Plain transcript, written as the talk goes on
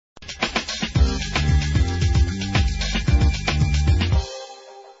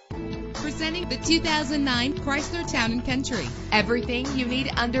the 2009 Chrysler Town & Country. Everything you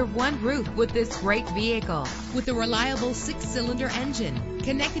need under one roof with this great vehicle. With a reliable 6-cylinder engine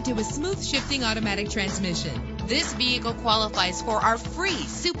connected to a smooth shifting automatic transmission, this vehicle qualifies for our free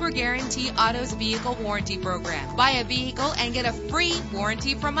Super Guarantee Autos Vehicle Warranty Program. Buy a vehicle and get a free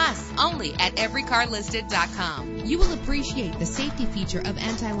warranty from us only at everycarlisted.com. You will appreciate the safety feature of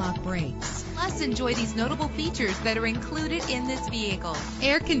anti-lock brakes. Plus, enjoy these notable features that are included in this vehicle: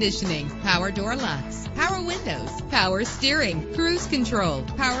 air conditioning, power door locks, power windows, power steering, cruise control,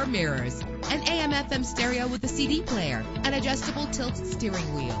 power mirrors, an AM/FM stereo with a CD player, an adjustable tilt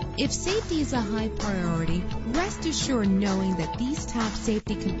steering wheel. If safety is a high priority, rest assured knowing that these top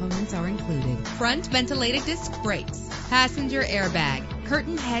safety components are included: front ventilated disc brakes, passenger airbag,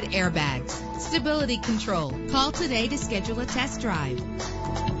 curtain head airbags, stability control. Call today to schedule a test drive.